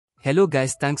Hello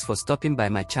guys, thanks for stopping by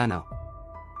my channel.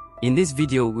 In this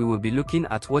video we will be looking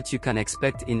at what you can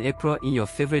expect in April in your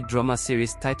favorite drama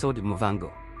series titled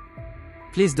Muvhango.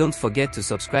 Please don't forget to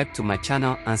subscribe to my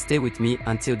channel and stay with me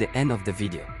until the end of the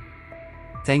video.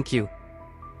 Thank you.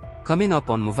 Coming up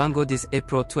on Muvhango this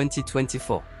April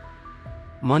 2024.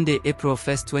 Monday, April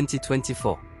 1st,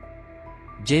 2024.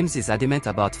 James is adamant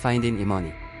about finding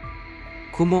Imoni.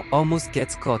 Kumo almost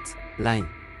gets caught, lying.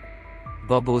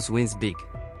 Bubbles wins big.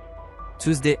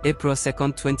 Tuesday, April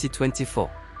 2nd, 2024.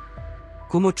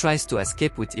 Kumo tries to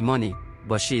escape with Imoni,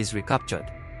 but she is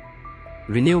recaptured.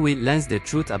 Renewi learns the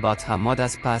truth about her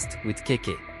mother's past with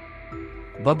Kk.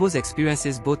 Bubbles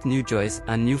experiences both new joys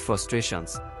and new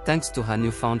frustrations, thanks to her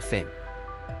newfound fame.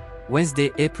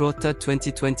 Wednesday, April 3rd,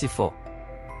 2024.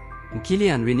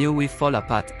 Nkili and Renewi fall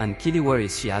apart and Nkili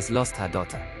worries she has lost her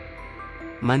daughter.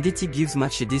 Manditi gives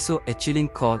Matshidiso a chilling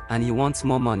call and he wants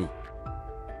more money.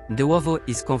 Ndewovo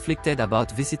is conflicted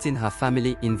about visiting her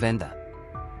family in Venda.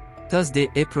 Thursday,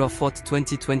 April 4th,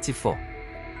 2024.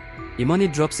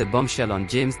 Imoni drops a bombshell on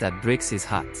James that breaks his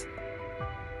heart.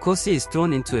 Kgosi is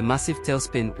thrown into a massive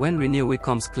tailspin when Renewi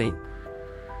comes clean.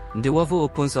 Ndewovo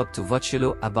opens up to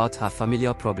Votshilo about her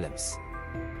familial problems.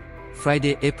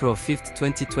 Friday, April 5th,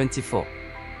 2024.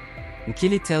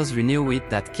 Nkili tells Renewi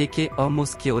that Kk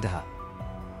almost killed her.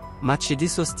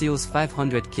 Matshidiso steals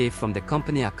 500k from the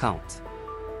company account.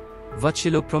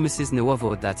 Votshilo promises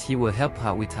Ndewovo that he will help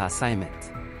her with her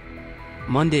assignment.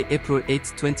 Monday, April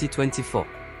 8, 2024.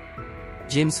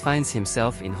 James finds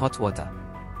himself in hot water.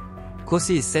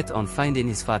 Kgosi is set on finding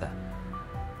his father.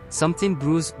 Something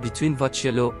brews between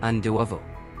Votshilo and Ndewovo.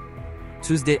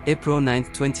 Tuesday, April 9,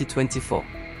 2024.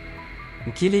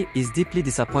 Nkili is deeply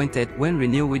disappointed when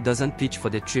Renewi doesn't pitch for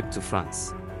the trip to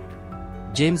France.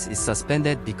 James is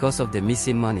suspended because of the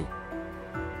missing money.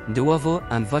 Ndewovo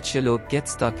and Votshilo get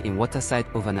stuck in waterside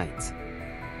overnight.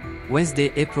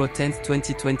 Wednesday, April 10,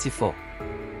 2024.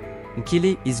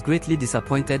 Nkili is greatly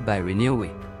disappointed by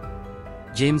Renewi.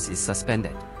 James is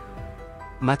suspended.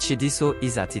 Matshidiso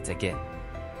is at it again.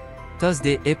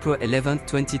 Thursday, April 11,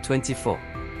 2024.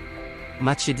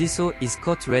 Matshidiso is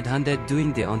caught red-handed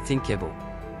doing the unthinkable.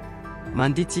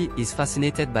 Manditi is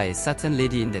fascinated by a certain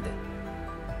lady in Dede.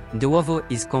 Ndewovo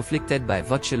is conflicted by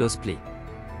Votshilo's plea.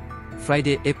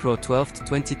 Friday, April 12,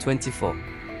 2024.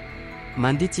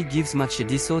 Manditi gives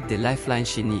Matshidiso the lifeline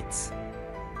she needs.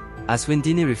 As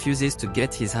Windini refuses to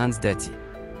get his hands dirty.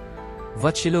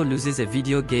 Votshilo loses a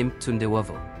video game to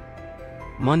Ndewovo.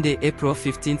 Monday, April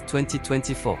 15,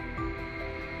 2024.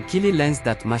 Nkili learns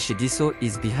that Matshidiso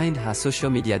is behind her social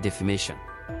media defamation.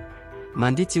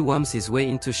 Manditi worms his way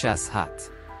into Sha's heart.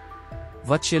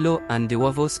 Votshilo and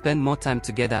Ndewovo spend more time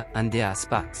together and there are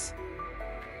sparks.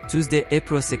 Tuesday,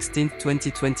 April 16,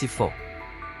 2024.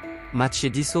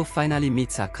 Matshidiso finally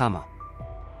meets her karma.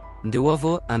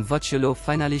 Ndewovo and Votshilo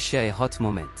finally share a hot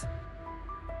moment.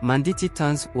 Manditi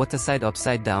turns waterside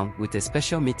upside down with a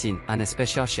special meeting and a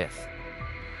special chef.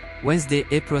 Wednesday,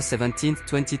 April 17,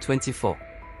 2024.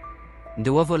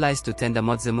 Ndewovo lies to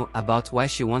Tendamodzemu about why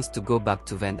she wants to go back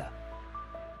to Venda.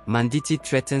 Manditi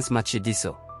threatens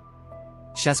Matshidiso.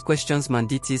 Shas questions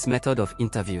Manditi's method of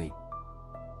interviewing.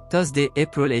 Thursday,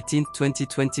 April 18,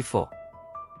 2024.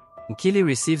 Nkili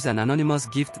receives an anonymous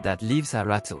gift that leaves her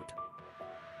rattled.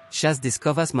 Shas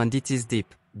discovers Manditi's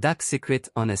deep, dark secret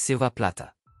on a silver platter.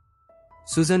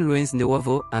 Susan ruins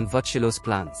Ndewovo and Votshilo's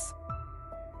plans.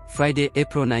 Friday,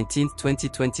 April 19,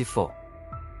 2024.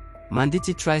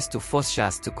 Manditi tries to force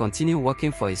Shas to continue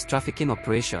working for his trafficking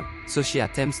operation, so she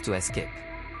attempts to escape.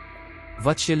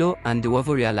 Votshilo and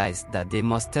Ndewovo realize that they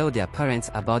must tell their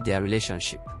parents about their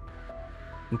relationship.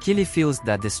 Nkili feels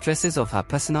that the stresses of her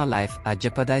personal life are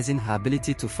jeopardizing her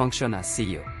ability to function as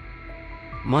CEO.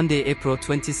 Monday, April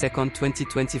 22,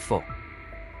 2024.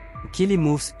 Nkili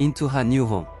moves into her new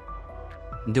home.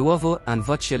 Ndewovo and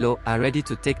Votshilo are ready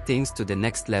to take things to the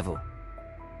next level.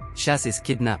 Shas is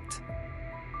kidnapped.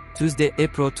 Tuesday,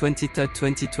 April 23,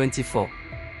 2024.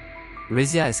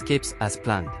 Razia escapes as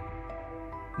planned.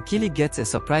 Nkili gets a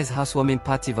surprise housewarming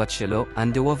party. Votshilo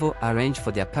and Ndewovo arrange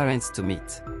for their parents to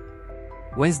meet.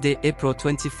 Wednesday, April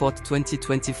 24,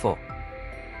 2024.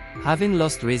 Having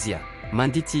lost Razia,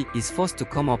 Manditi is forced to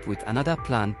come up with another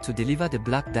plan to deliver the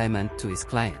black diamond to his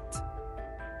client.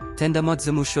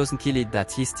 Tendamodzemu shows Nkili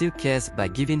that he still cares by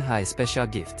giving her a special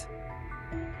gift.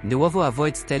 Ndewovo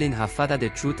avoids telling her father the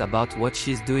truth about what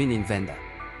she's doing in Venda.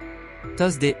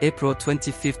 Thursday, April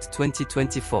 25,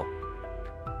 2024.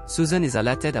 Susan is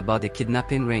alerted about the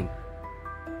kidnapping ring.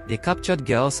 The captured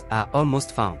girls are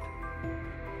almost found.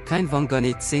 Kind Von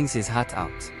Gunit sings his heart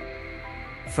out.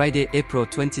 Friday, April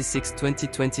 26,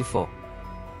 2024.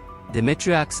 The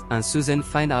matriarchs and Susan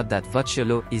find out that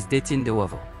Vociolo is dating the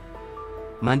Wovo.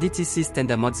 Manditi sees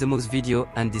Tendamotzimu's video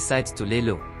and decides to lay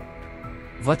low.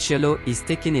 Vociolo is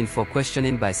taken in for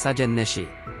questioning by Sergeant Neshi.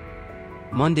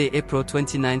 Monday, April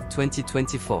 29,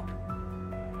 2024.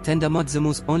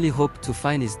 Tendamotzimu's only hope to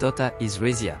find his daughter is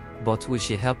Razia, but will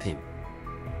she help him?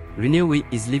 Rinewi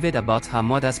is livid about her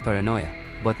mother's paranoia,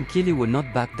 but Nkili will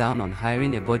not back down on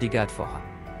hiring a bodyguard for her.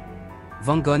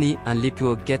 Vongoni and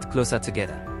Lipio get closer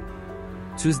together.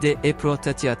 Tuesday, April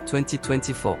 30,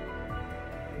 2024.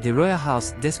 The royal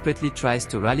house desperately tries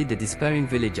to rally the despairing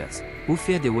villagers, who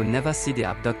fear they will never see the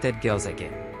abducted girls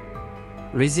again.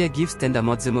 Razia gives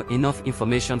Tendamotzimu enough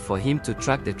information for him to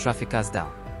track the traffickers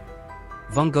down.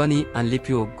 Vongoni and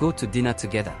Lipio go to dinner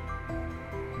together.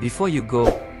 Before you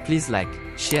go, please like,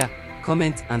 share,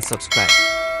 comment and subscribe.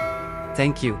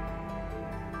 Thank you.